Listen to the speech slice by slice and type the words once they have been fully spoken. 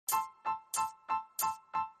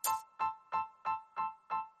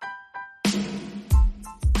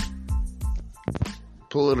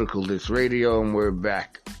Political This Radio, and we're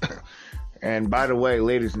back. And by the way,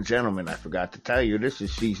 ladies and gentlemen, I forgot to tell you, this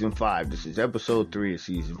is season 5. This is episode 3 of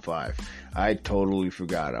season 5. I totally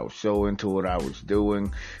forgot. I was so into what I was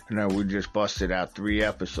doing, and then we just busted out 3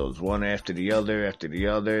 episodes, one after the other,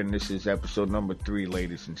 and this is episode number 3,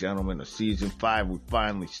 ladies and gentlemen, of season 5. We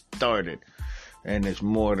finally started, and there's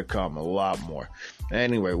more to come, a lot more.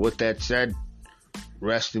 Anyway, with that said,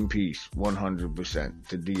 rest in peace, 100%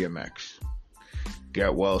 to DMX.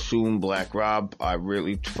 Get well soon, Black Rob.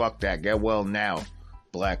 Fuck that. Get well now,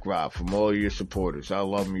 Black Rob. From all your supporters. I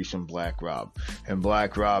love me some Black Rob. And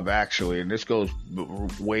Black Rob, actually, and this goes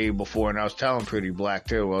way before, and I was telling Pretty Black,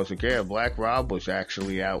 too. I was like, yeah, Black Rob was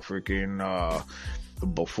actually out freaking,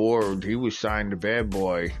 before he was signed to Bad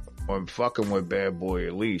Boy, or fucking with Bad Boy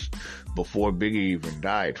at least, before Biggie even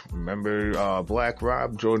died. Remember, Black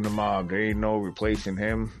Rob joined the mob. There ain't no replacing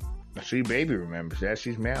him. See, baby remembers that.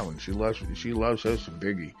 She's mailing. She loves her some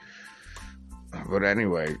Biggie. But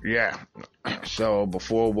anyway, yeah. So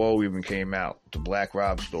before Whoa even came out, the Black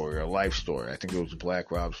Rob story, or Life story, I think it was the Black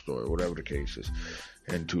Rob story, whatever the case is,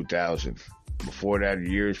 in 2000. Before that,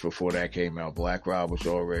 years before that came out, Black Rob was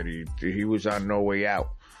he was on No Way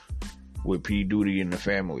Out with P. Diddy and the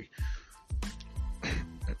Family.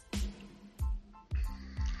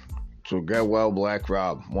 So get well, Black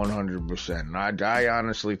Rob, 100%. And I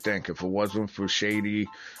honestly think if it wasn't for shady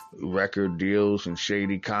record deals and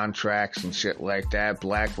shady contracts and shit like that,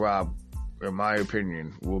 Black Rob, in my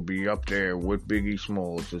opinion, will be up there with Biggie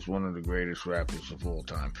Smalls as one of the greatest rappers of all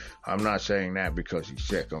time. I'm not saying that because he's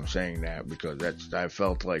sick. I'm saying that because I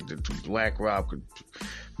felt like the Black Rob could,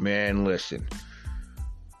 man, listen.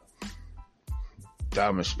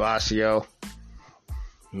 Dom Espacio.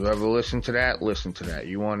 You ever listen to that? Listen to that.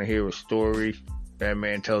 You want to hear a story? That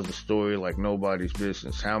man tells a story like nobody's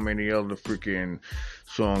business. How many other freaking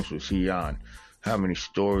songs was he on? How many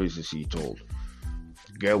stories has he told?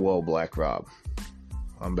 Get well, Black Rob.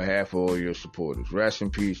 On behalf of all your supporters. Rest in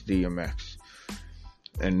peace, DMX.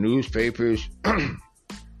 And newspapers,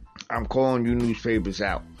 I'm calling you newspapers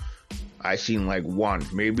out. I seen like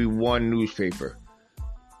maybe one newspaper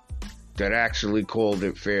that actually called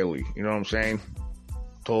it fairly. You know what I'm saying?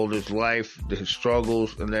 Told his life, his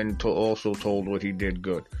struggles, and then also told what he did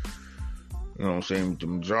good. You know what I'm saying? The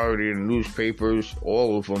majority of the newspapers,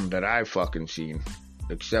 all of them that I've fucking seen,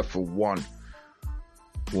 except for one,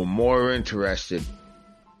 were more interested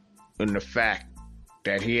in the fact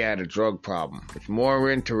that he had a drug problem. It's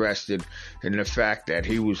more interested in the fact that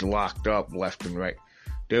he was locked up left and right.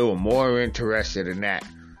 They were more interested in that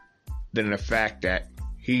than the fact that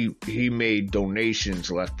he made donations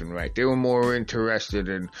left and right. They were more interested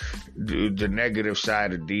in the negative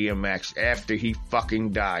side of DMX after he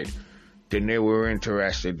fucking died than they were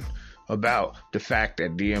interested about the fact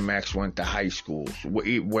that DMX went to high schools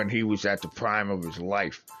when he was at the prime of his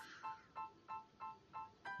life.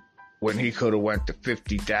 When he could have went to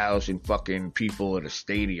 50,000 fucking people at a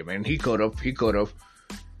stadium. And he could have.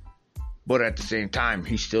 But at the same time,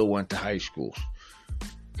 he still went to high schools.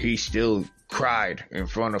 He still cried in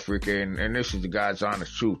front of freaking, and this is the God's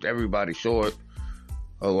honest truth. Everybody saw it.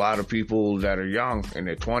 A lot of people that are young, in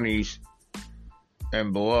their 20s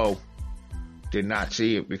and below, did not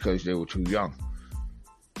see it because they were too young.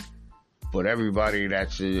 But everybody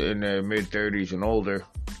that's in their mid-30s and older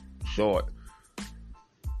saw it.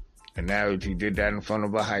 And now he did that in front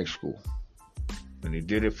of a high school. And he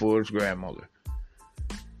did it for his grandmother.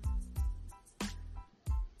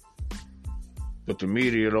 But the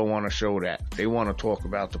media don't want to show that. They want to talk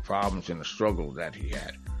about the problems and the struggle that he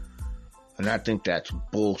had. And I think that's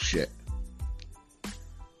bullshit.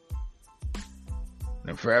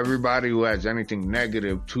 And for everybody who has anything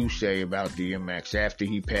negative to say about DMX after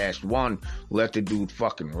he passed, 1, let the dude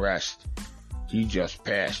fucking rest. He just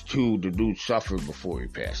passed. 2, the dude suffered before he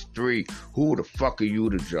passed. 3, who the fuck are you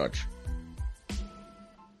to judge?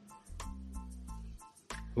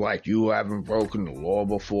 Like you haven't broken the law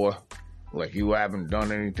before? Like you haven't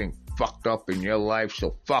done anything fucked up in your life,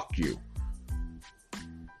 so fuck you.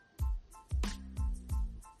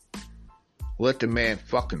 Let the man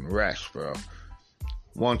fucking rest, bro.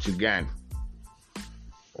 Once again,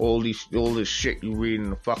 all this shit you read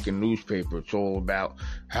in the fucking newspaper, it's all about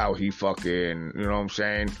how he fucking, you know what I'm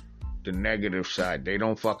saying? The negative side. They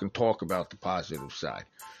don't fucking talk about the positive side.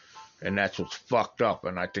 And that's what's fucked up.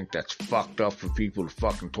 And I think that's fucked up for people to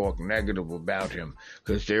fucking talk negative about him.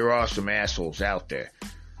 Because there are some assholes out there.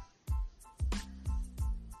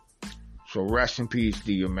 So rest in peace,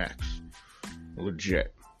 DMX.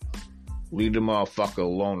 Legit. Leave the motherfucker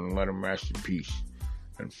alone and let him rest in peace.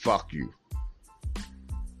 And fuck you.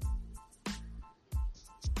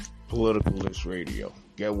 Political This Radio.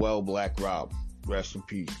 Get well, Black Rob. Rest in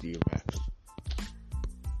peace, DMX.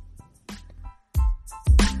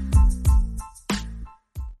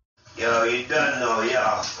 Yo, you done know, yo.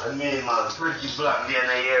 I mean, my pretty black in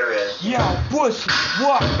the area. Yo, pussy,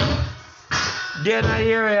 what? They in the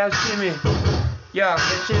area, see me. Yo,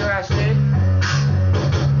 you see what I say?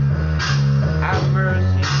 Have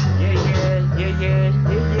mercy. Yeah, yeah, yeah, yeah, yeah,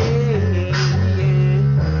 yeah, yeah.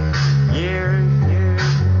 Yeah, yeah,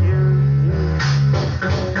 yeah.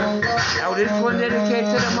 Now this one dedicated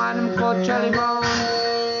to the man called Charlie Brown.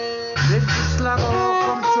 This is Slugger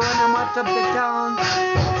from showing him out of the town.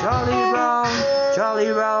 Charlie Brown,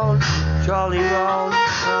 Charlie Brown, Charlie Brown,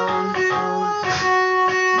 Brown, Brown.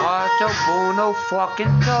 Martha Bono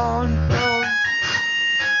fucking town.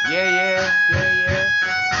 Yeah, yeah, yeah, yeah.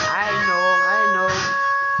 I know.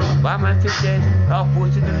 By my fifties, I'll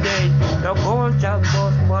push it today. The gold child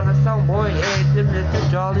boss, but a song boy, hey, them little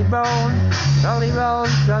Charlie Brown. Charlie Brown,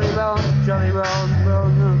 Charlie Brown, Charlie Brown,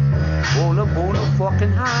 Brown. Bono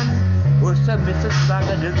fucking hand. What's up, Mr.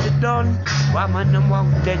 Saga, this is done. Why man, them walk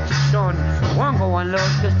dead to son. One go on low,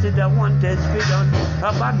 just to the one that's fit on.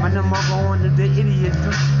 A bad man, them walk on to the idiot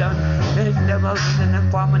who's done. There's never in the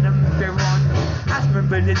farm and them they run. Ask me,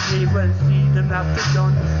 brother, people see them after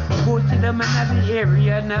done. Go to them in every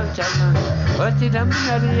area, now tell them. Go to them in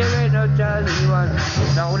every area, now tell anyone.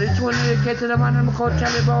 Now this one is the to the man, I'm called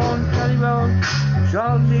Charlie Brown, Charlie Brown.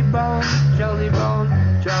 Charlie Brown, Charlie Brown,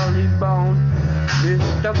 Charlie Brown.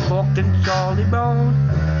 Mr. fucking Charlie Brown,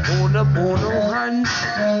 hold up on no hand.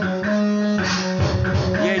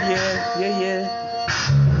 Yeah.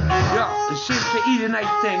 Yo, it seems to easy nice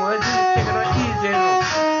thing. Well, this is taking it easy, you know.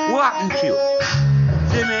 What happened to you?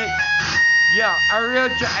 See me? Yeah, I real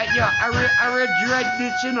dread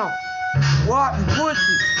this, you know. What happened,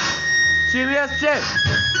 pussy? See me, I said?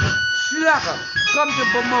 Slacker, come to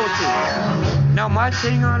promote it. Now my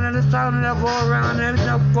thing on and the sound and I go around and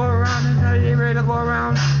I go around and I ready to go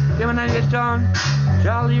around. Then when I get done,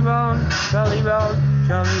 Charlie Brown, Charlie Brown,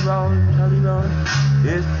 Charlie Brown, Charlie Brown.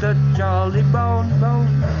 It's the Charlie Brown, Brown.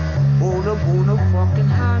 Hold up on the fucking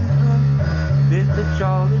hand. It's the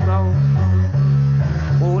Charlie Brown, Brown.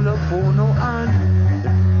 Hold up on no hand. The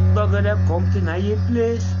bugger that comes in your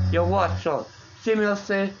place. Yo, watch out. See me, I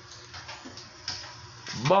say,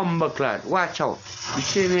 Bumbleclad, watch out. You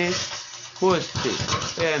see me? Pussy,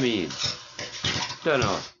 I mean, don't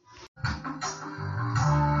know.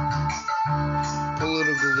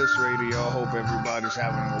 Politicalist Radio. I hope everybody's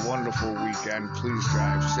having a wonderful weekend. Please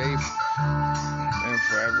drive safe. And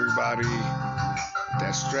for everybody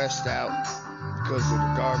that's stressed out because of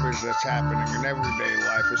the garbage that's happening in everyday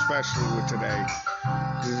life, especially with today,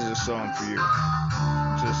 this is a song for you.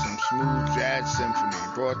 Just some smooth jazz symphony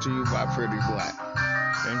brought to you by Pretty Black.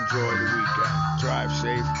 Enjoy the weekend. Drive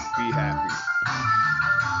safe. Be happy.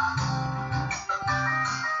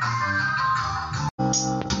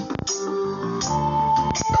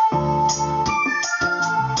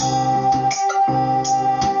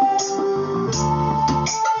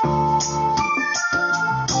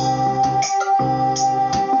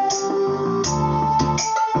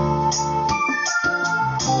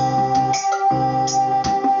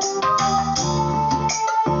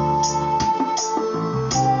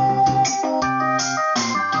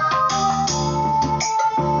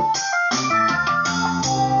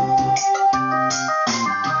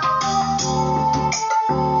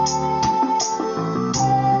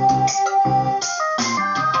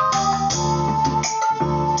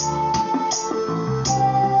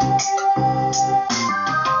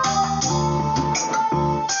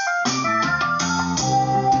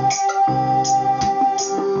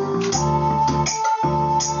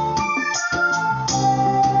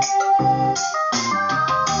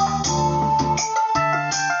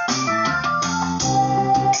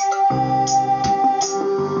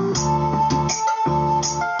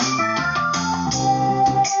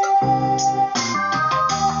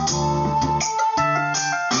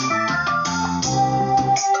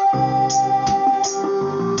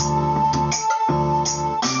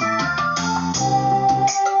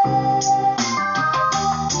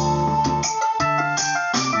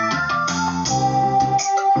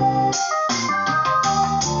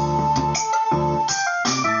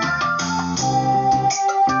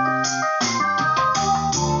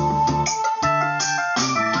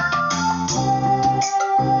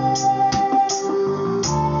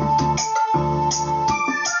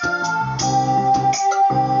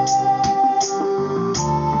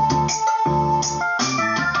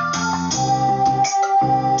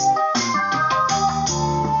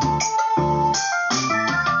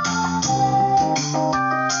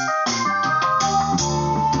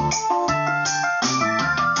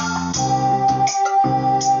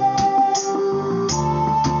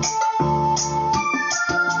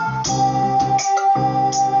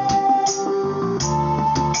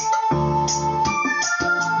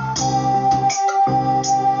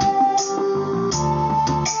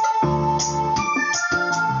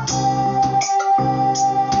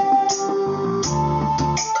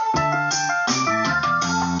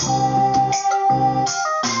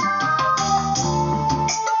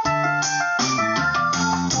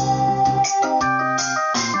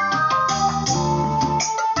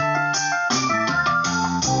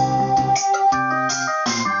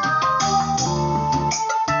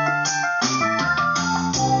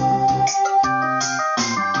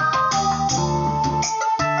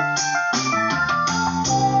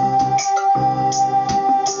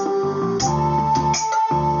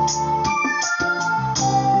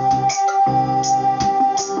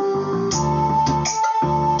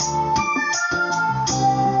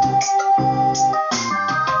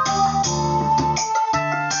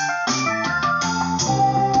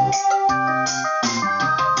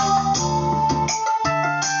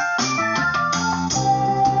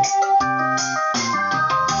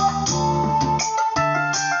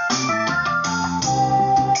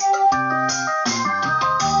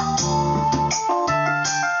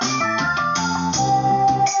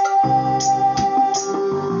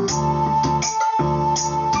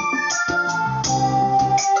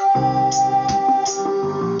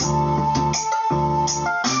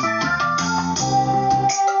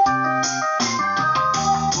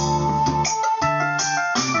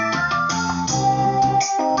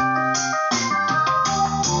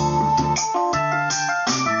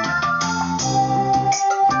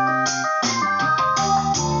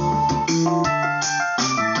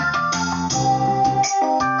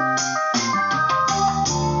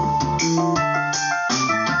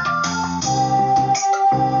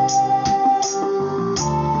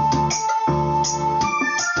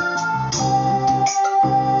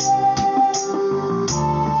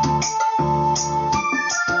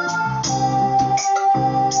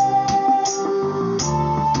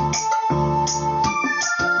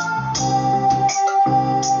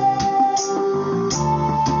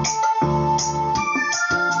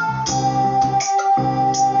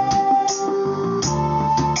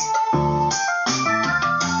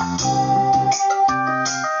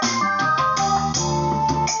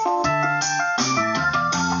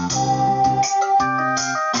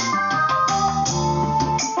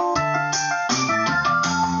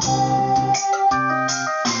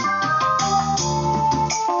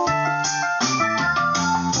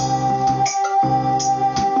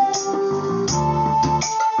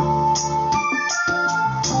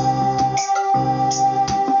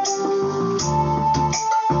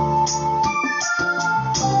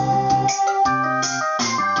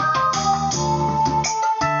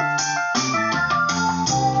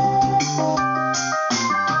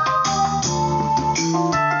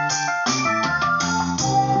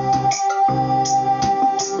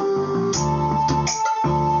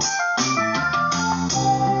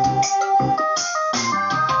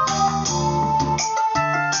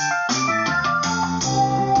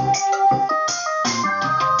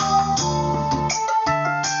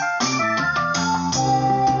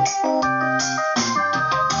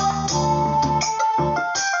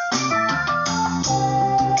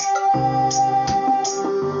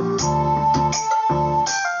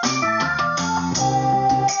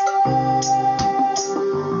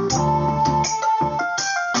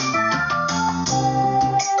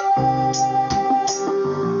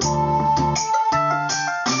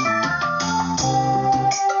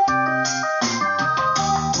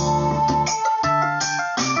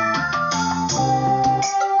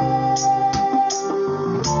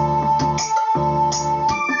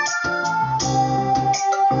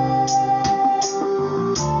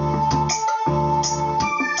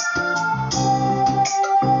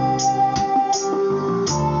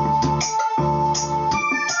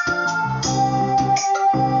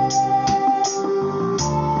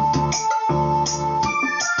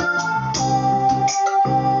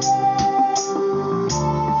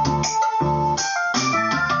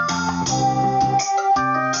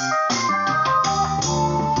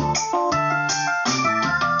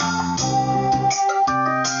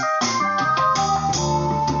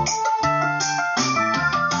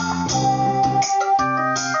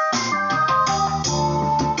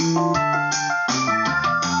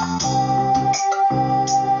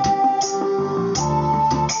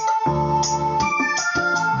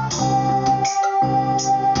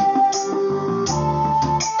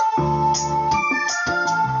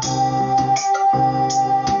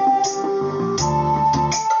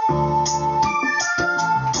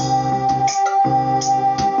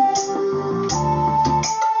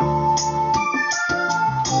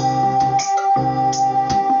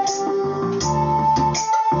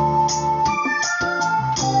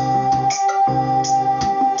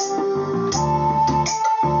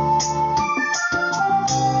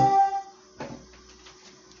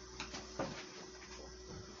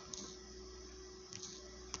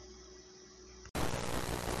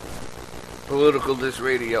 Political This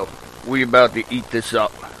Radio. We about to eat this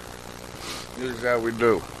up. This is how we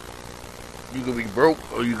do. You could be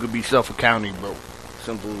broke or you could be self-accounting broke.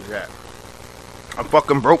 Simple as that. I'm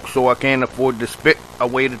fucking broke, so I can't afford to spit. I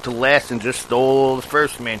waited to last and just stole all the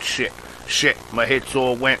first man shit. My hits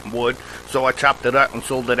all went wood, so I chopped it up and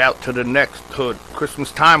sold it out to the next hood.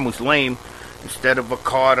 Christmas time was lame. Instead of a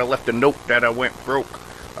card, I left a note that I went broke.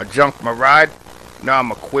 I junked my ride. Now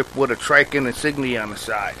I'm equipped with a trike and insignia on the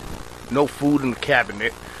side. No food in the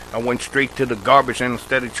cabinet. I went straight to the garbage and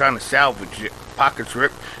instead of trying to salvage it, pockets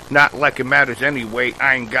ripped. Not like it matters anyway.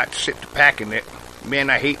 I ain't got shit to pack in it. Man,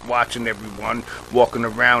 I hate watching everyone walking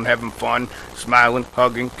around having fun, smiling,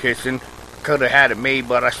 hugging, kissing. Coulda had it made,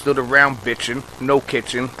 but I stood around bitching. No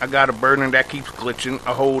kitchen. I got a burner that keeps glitching.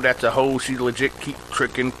 A hoe that's a hoe. She legit keep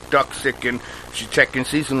tricking. Duck sicking. She checking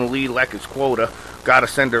seasonally like it's quota. Gotta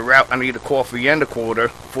send her out. I need a coffee and a quarter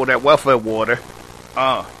for that welfare water.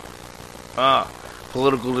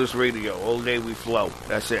 Political This Radio. All day we flow.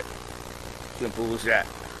 That's it. Simple as that.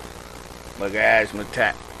 Like an asthma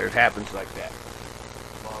attack. It happens like that.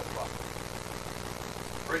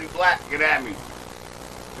 Pretty Black, get at me.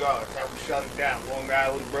 God, that's how we shut it down. Long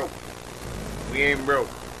Island broke. We ain't broke.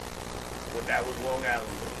 But that was Long Island.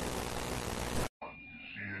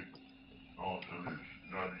 See it, alternate,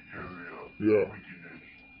 not the area. Yeah. Wickedness.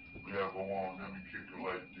 We have go on, let me kick it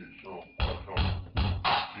like this. So,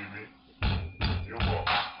 see me? You're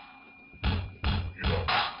welcome. Get up.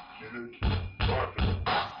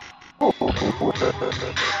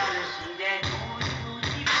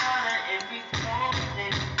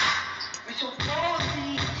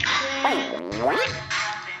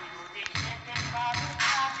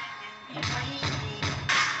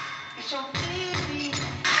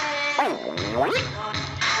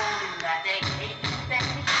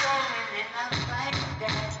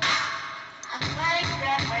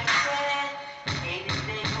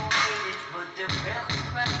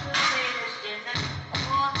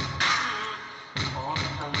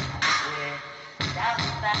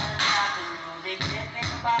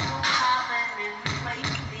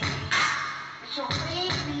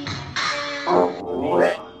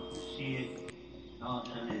 See it?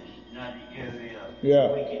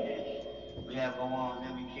 Yeah. Wickedness. We have go on,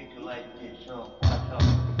 let me kick it like this. So,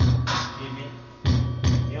 see me?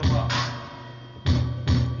 You're welcome.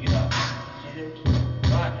 Get up. See this?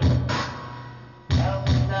 Watch it.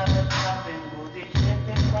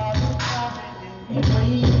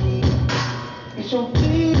 It's so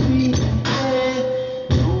baby,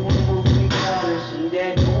 no one will be gotta see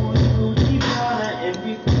that going through deep water and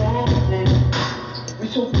be closing. We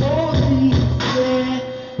so boldly, yeah.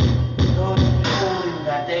 Lord, you holding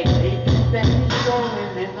that they take it back and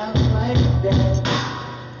showing, and I like that.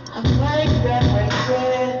 I like that right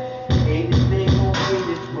there. Ain't this thing gon' hate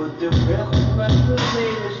it, but the real rest of the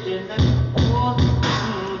latest in the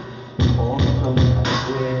all comes I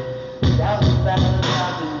swear. That's about the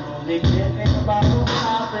happening. They can't think about what's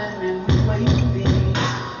happening lately.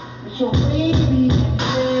 It's so baby,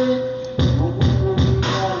 yeah. No one will be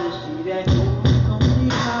gotta see that going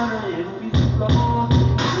complete counter. It'll be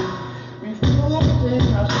floating. We floating,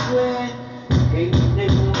 I swear. Ain't they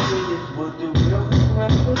gon' hate it, but the real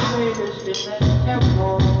rest of the latest in the tempo.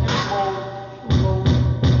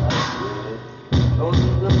 I swear. Those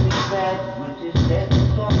are looking back, which is that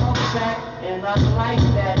it's on my back, and I like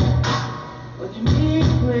that. What you need,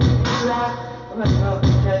 pretty black? I'm gonna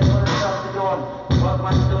tell you what I'm doing. What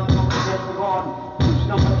my son knows that we're gone. Who's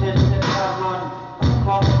number 10 that I run? I'm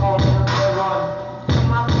on the call, and I'm run.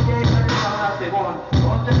 I'm out the gate, and I'm out the one.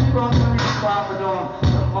 Don't just be wrong, I'm far for dawn.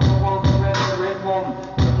 I'm on the wall, forever, red home.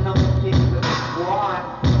 I'm number 6, go on.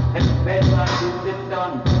 And the bed like this is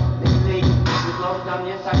done. They say, you lost down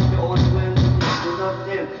your side, the old will, you not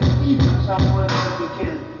still. Even someone will be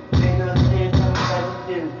killed. They don't say, I'm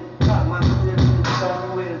still.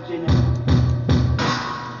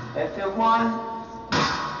 After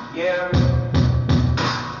 1 year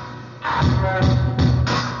after,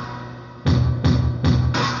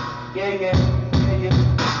 yeah,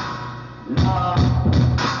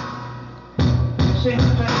 sing the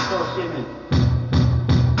festival, Simon.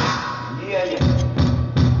 Yeah.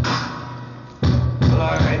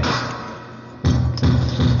 All right.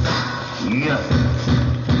 Yeah.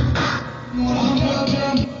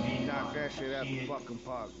 Knock that shit out the fucking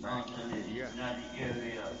park, man.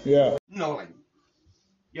 Yeah. No.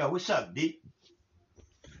 Yo, what's up, D?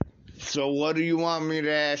 So what do you want me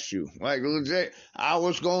to ask you? Like legit, I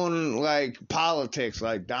was going like politics,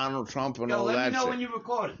 like Donald Trump and all that. Let me know shit. when you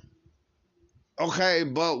recorded. Okay,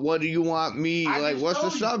 but what do you want me? I Like, just what's the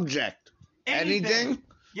told you. subject? Anything? Anything?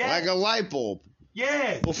 Yeah. Like a light bulb.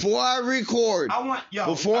 Yeah. Before I record. I want yo.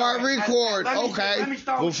 Before all I right, record, let me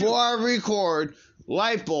start with before you. I record,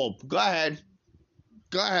 light bulb. Go ahead.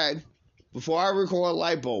 Go ahead. Before I record,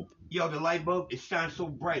 light bulb. Yo, the light bulb, it shines so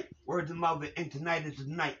bright. Words of mother, and tonight is the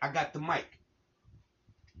night. I got the mic.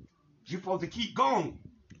 You supposed to keep going.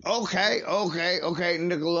 Okay.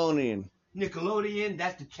 Nickelodeon. Nickelodeon,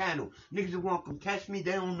 that's the channel. Niggas that want to come catch me,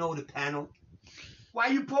 they don't know the panel. Why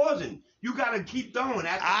you pausing? You gotta keep going.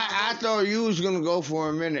 I thought you was gonna go for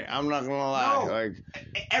a minute. I'm not gonna lie. No. Like,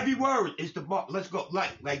 every word is the bar. Let's go.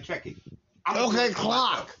 Like check it. okay,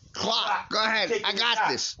 clock. Go ahead. Take I it got out.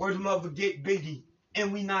 this. Words of mother, get busy,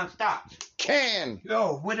 and we non-stop. Can.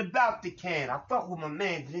 Yo, what about the can? I fuck with my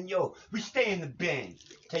man, then yo, we stay in the band.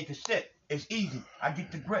 Take a sip. It's easy. I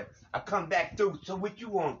get the grip. I come back through. So what you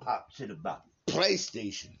want, pop shit about?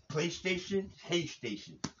 PlayStation. PlayStation, Haze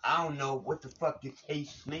Station. I don't know what the fuck is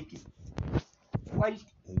Haze making. Why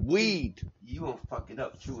Weed. you gonna fuck it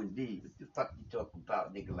up? True indeed. What the fuck you talking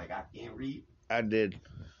about, nigga? Like I can't read. I did.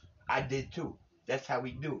 I did too. That's how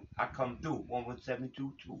we do. I come through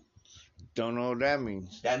 11722. Don't know what that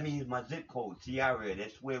means. That means my zip code, Sierra.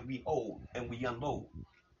 That's where we hold and we unload.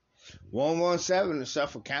 117 is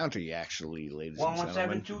Suffolk County, actually, ladies and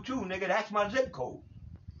gentlemen. 11722, nigga. That's my zip code.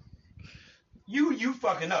 You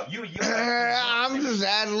fucking up. You. I'm just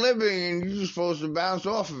ad-libbing, and you're supposed to bounce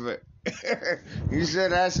off of it. You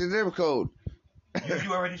said that's the zip code.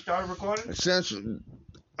 You already started recording? Since,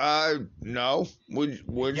 no,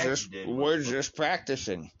 we're Yes, just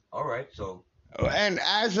practicing. All right, so. And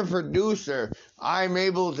as a producer, I'm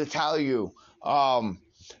able to tell you,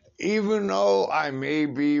 even though I may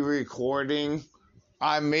be recording,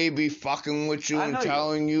 I may be fucking with you and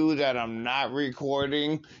telling you that I'm not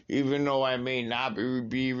recording, even though I may not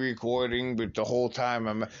be recording, but the whole time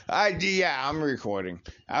I'm recording.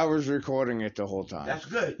 I was recording it the whole time. That's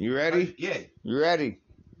good. You ready? Yeah. You ready?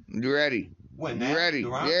 When, You man? ready?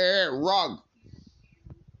 Around? Yeah, rug.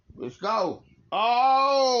 Let's go.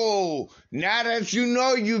 Oh, now that you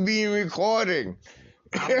know you being recording.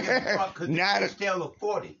 I'm getting fucked because Now it's still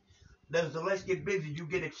afforded. There's the let's get busy, you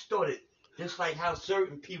get extorted. Just like how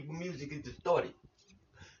certain people music is distorted.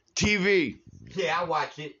 TV. Yeah, I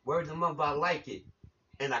watch it. Words of mother, I like it.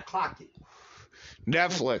 And I clock it.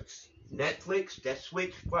 Netflix. Netflix, that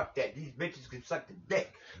switch, fuck that. These bitches can suck the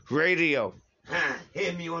dick. Radio.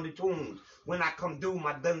 Hear me on the tunes. When I come through,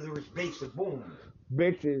 my thunderous bass is boom.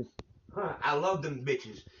 Bitches. I love them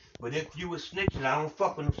bitches. But if you a snitching, I don't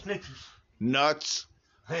fuck with them snitches. Nuts.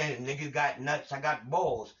 Hey, niggas got nuts, I got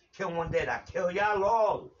balls. Kill one dead, I kill y'all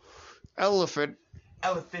all. Elephant.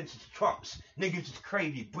 Elephants is trumps. Niggas is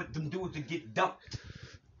crazy. Put them dudes to get dumped.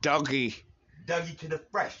 Dougie. Dougie to the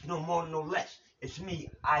fresh. No more, no less. It's me,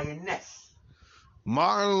 INS.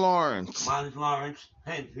 Martin Lawrence. Martin Lawrence.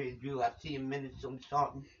 Hey, you. I see a minute, something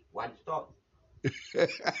starting. Why it starting?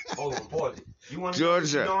 Hold on, pause it. You want to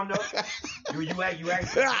Georgia. You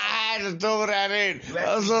act. I had to throw that in.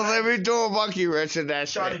 Also, let me throw a monkey wrench in that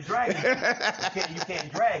Started shit. dragging. You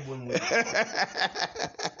can't drag when we.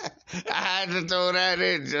 I had to throw that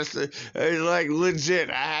in just to, like, legit.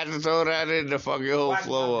 I had to throw that in to fucking whole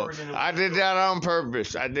flow up. I did that on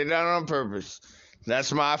purpose.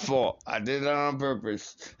 That's my fault. I did that on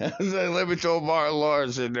purpose. Let me throw Martin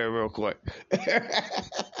Lawrence in there real quick.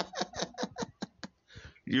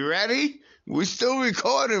 You ready? We still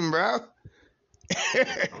recording, bro.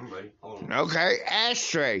 I'm ready. Hold on. Okay,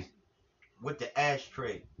 ashtray. With the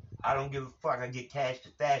ashtray. I don't give a fuck. I get cash the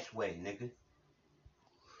fast way, nigga.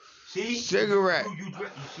 See? Cigarette. You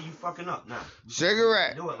see, you fucking up now.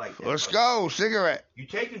 Cigarette. Do it like that. Let's bro. go. Cigarette. You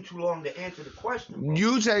taking too long to answer the question, bro.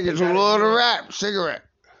 You taking too long to rap. Cigarette.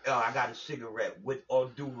 Oh, I got a cigarette with all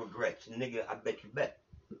due regrets. Nigga, I bet you bet.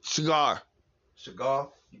 Cigar. Cigar,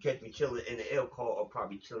 you catch me chilling in the L car or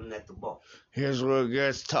probably chilling at the bar. Here's where it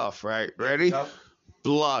gets tough, right? Ready? Tough?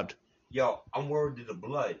 Blood. Yo, I'm worried to the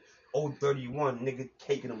blood. Old 31, nigga,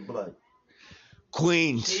 taking them blood.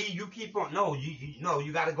 Queens. See, you keep on. No,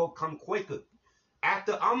 you gotta go come quicker.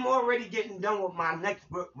 After I'm already getting done with my next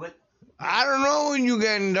with I don't know when you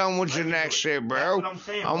getting done with your next shit, bro. That's what I'm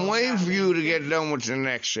saying, I'm bro. waiting for you to get done with your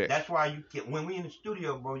next shit. That's why you can't. When we in the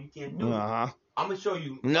studio, bro, you can't do it. Uh-huh. I'm gonna show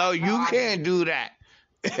you. No, you can't do that.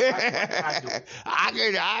 I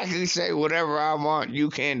do. I can say whatever I want. You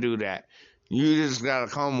can't do that. You just gotta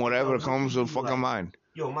come whatever comes to fucking mind.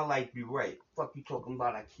 Yo, my life be right. Fuck you talking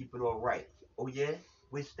about? I keep it all right. Oh yeah,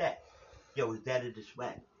 what's that? Yo, is that a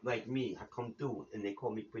swag? Like me, I come through and they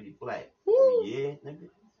call me pretty black. Woo. Oh yeah, nigga.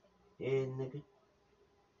 Yeah, nigga.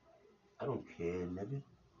 I don't care, nigga.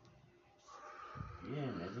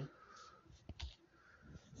 Yeah, nigga.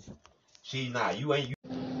 See, nah, you ain't.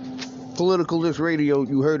 Politicalist Radio.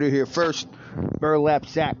 You heard it here first. Burlap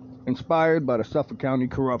Sack, inspired by the Suffolk County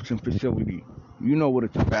Corruption Facility. You know what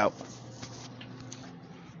it's about.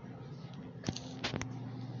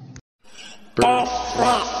 I'm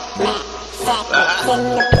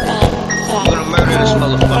gonna murder this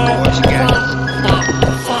motherfucker once again.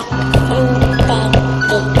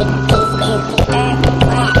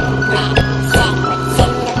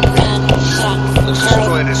 Let's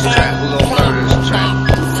destroy this trap. We're gonna murder this trap.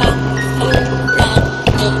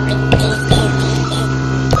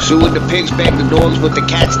 So with the pigs bag the dogs, but the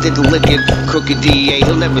cats did the licking. Crooked DEA,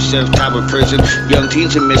 he'll never serve time in prison. Young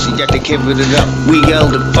teens are missing, yet they covered it up. We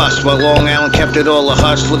yelled and fussed while Long Island kept it all a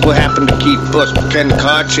hush. Look what happened to Keith Bush. Pretend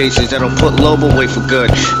car chasers that'll put Loeb away for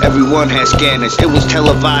good. Everyone has scanners, it was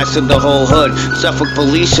televised to the whole hood. Suffolk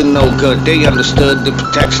police are no good, they understood the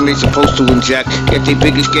protection they supposed to inject. Yet they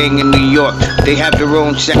biggest gang in New York, they have their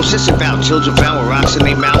own sex. What's this about? Children found with rocks in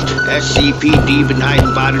their mouth. SCPD been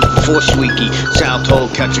hiding bodies before Sweeky. South Hole,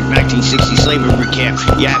 Ketchick, 1960 slavery camp.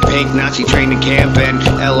 Yap Hank, Nazi training camp, and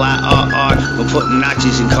LIRR were putting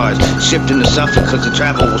Nazis in cars. Shipped into Suffolk cause the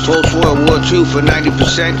travel was post-World War II for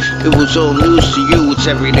 90%. It was old news to you, it's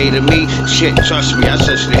everyday to me. Shit, trust me, I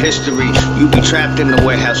searched the history. You be trapped in the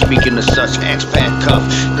warehouse speaking of such expat cuff.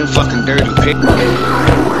 Them fucking dirty pig.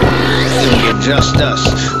 It'll get just us.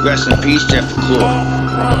 Rest in peace, Jeff McClure.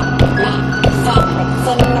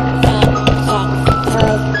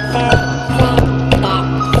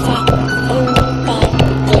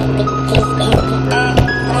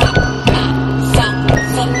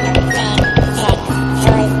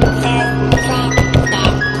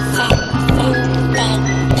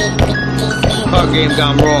 Game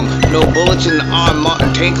gone wrong. No bullets in the arm.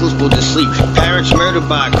 Martin Tankless put to sleep. Parents murdered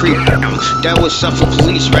by a creep. That was Suffolk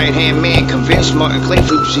police right hand man convinced Martin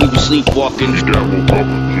Clayford he was sleepwalking. His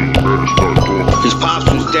pops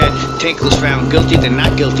was dead. Tankless found guilty, then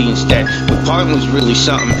not guilty instead. But Martin was really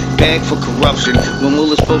something. Bag for corruption. When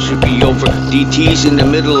will it supposed to be over? DT's in the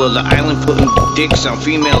middle of the island putting dicks on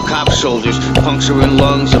female cops' shoulders. Puncturing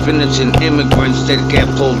lungs of innocent immigrants that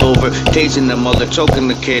get pulled over. Tasing the mother, choking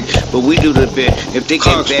the kid. But we do the bit. If they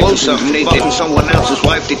came back for something, they did someone else's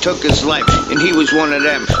wife, they took his life, and he was one of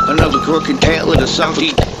them. Another crooked tail of the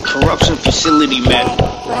Suffolk Corruption Facility man.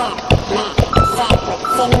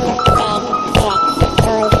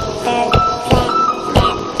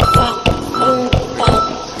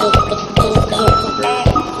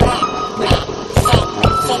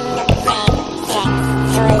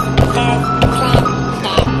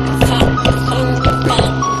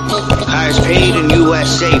 Paid in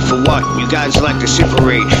USA for what? You guys like to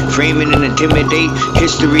separate, frame it and intimidate.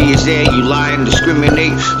 History is there, you lie and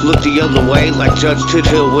discriminate. Look the other way like Judge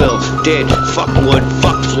Tidhill will. Dead, fuck Wood,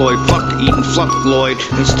 fuck Floyd, fuck Eaton, fuck Lloyd.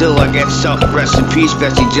 And still I get up. Rest in peace,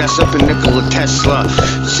 Betsy Jessup and Nikola Tesla.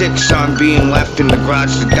 6 on being left in the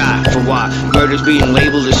garage to die. For why? Murders being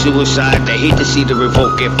labeled as suicide. They hate to see the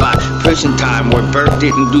revolt get by. Prison time where Burke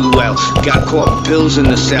didn't do well. Got caught with pills in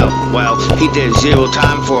the cell. Well, he did 0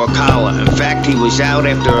 time for a collar. In fact, he was out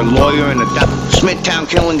after a lawyer and a doctor. Smithtown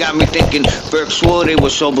killing got me thinking. Burke swore they were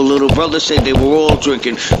sober. Little brother said they were all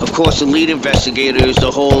drinking. Of course, the lead investigator is the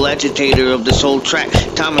whole agitator of this whole track.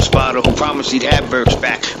 Thomas Spotter, who promised he'd have Burke's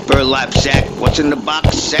back. Burlap Sack, what's in the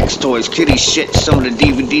box? Sex toys, kitty shit, some of the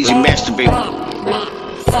DVDs he masturbated.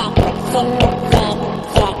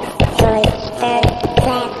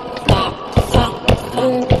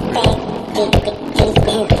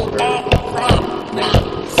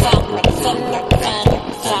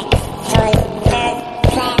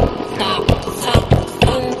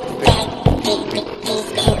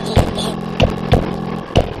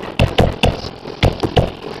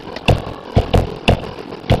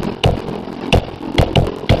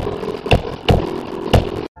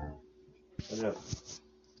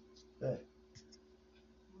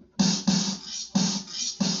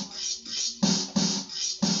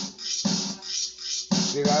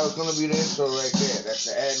 See, that was gonna be the intro right there. That's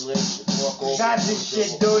the ad lib, the talk over. Got this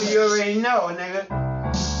shit, dude. You already know, nigga.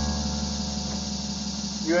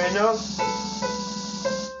 You already know?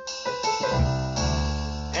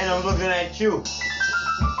 And I'm looking at you.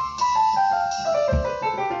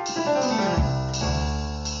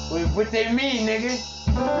 What they mean, nigga?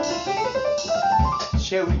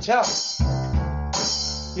 Shit, we tough.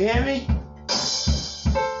 You hear me?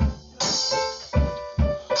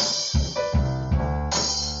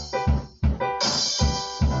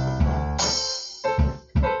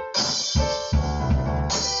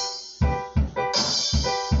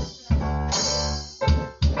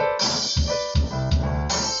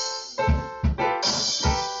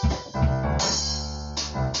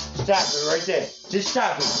 stop it right there. Just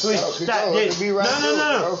stop it, please. No, Stop control, it. it'll be right No. through,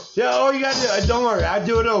 bro. Yeah, all you gotta do. Don't worry, I'll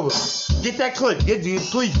do it over. Get that clip.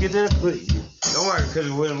 Please get that clip. Don't worry,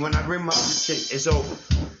 because when I bring my other shit, it's over.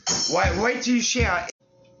 Wait till you share.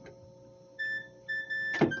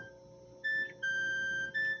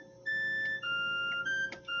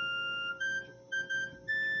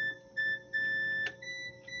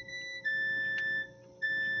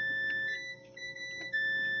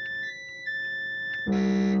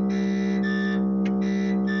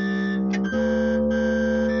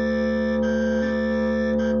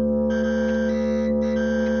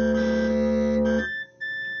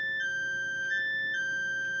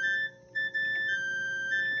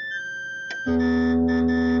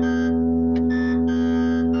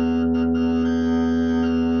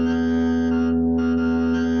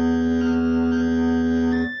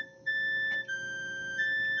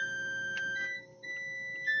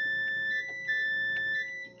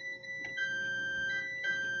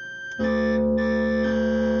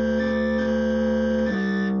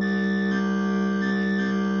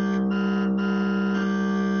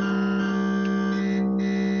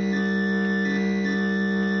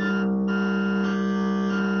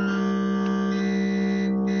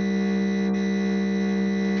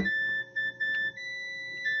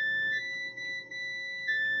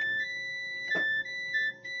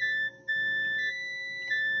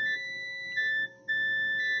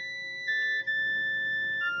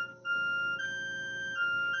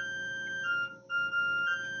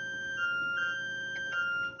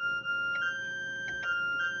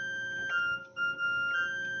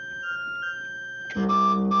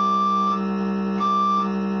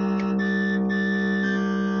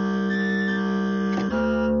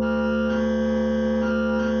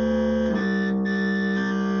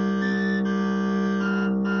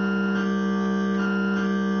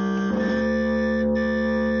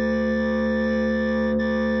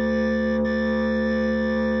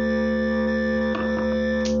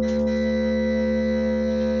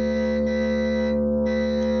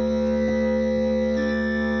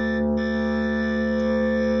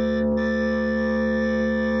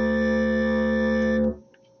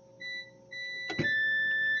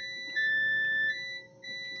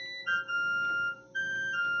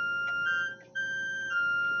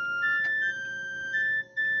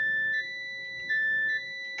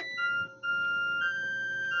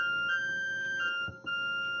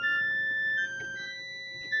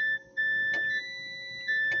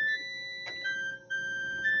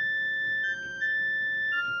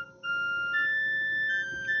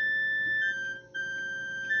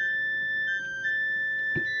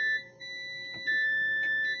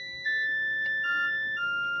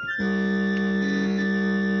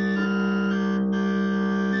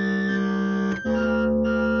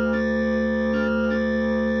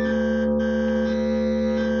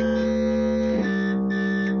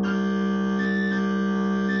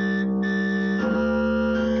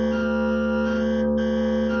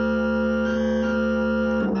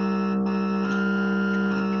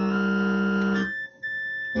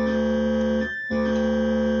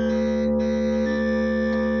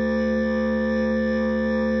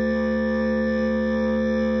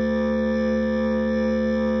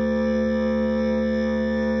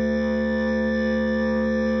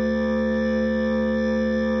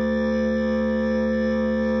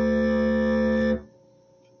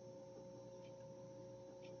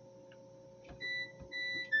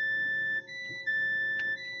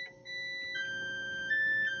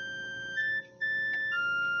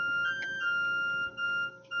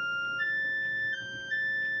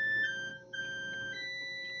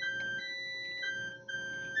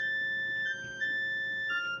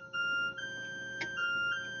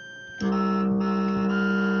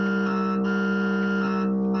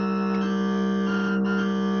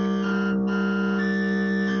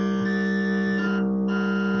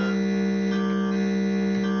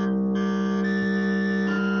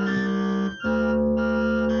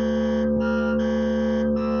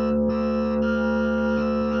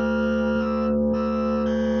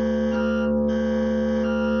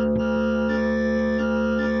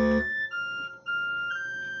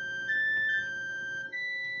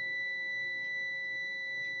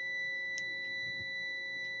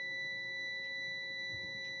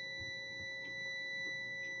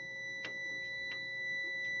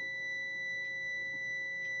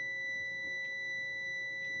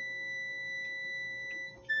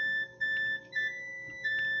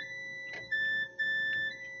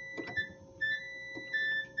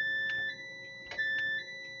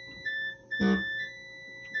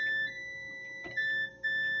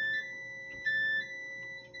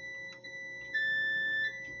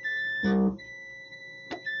 Bye.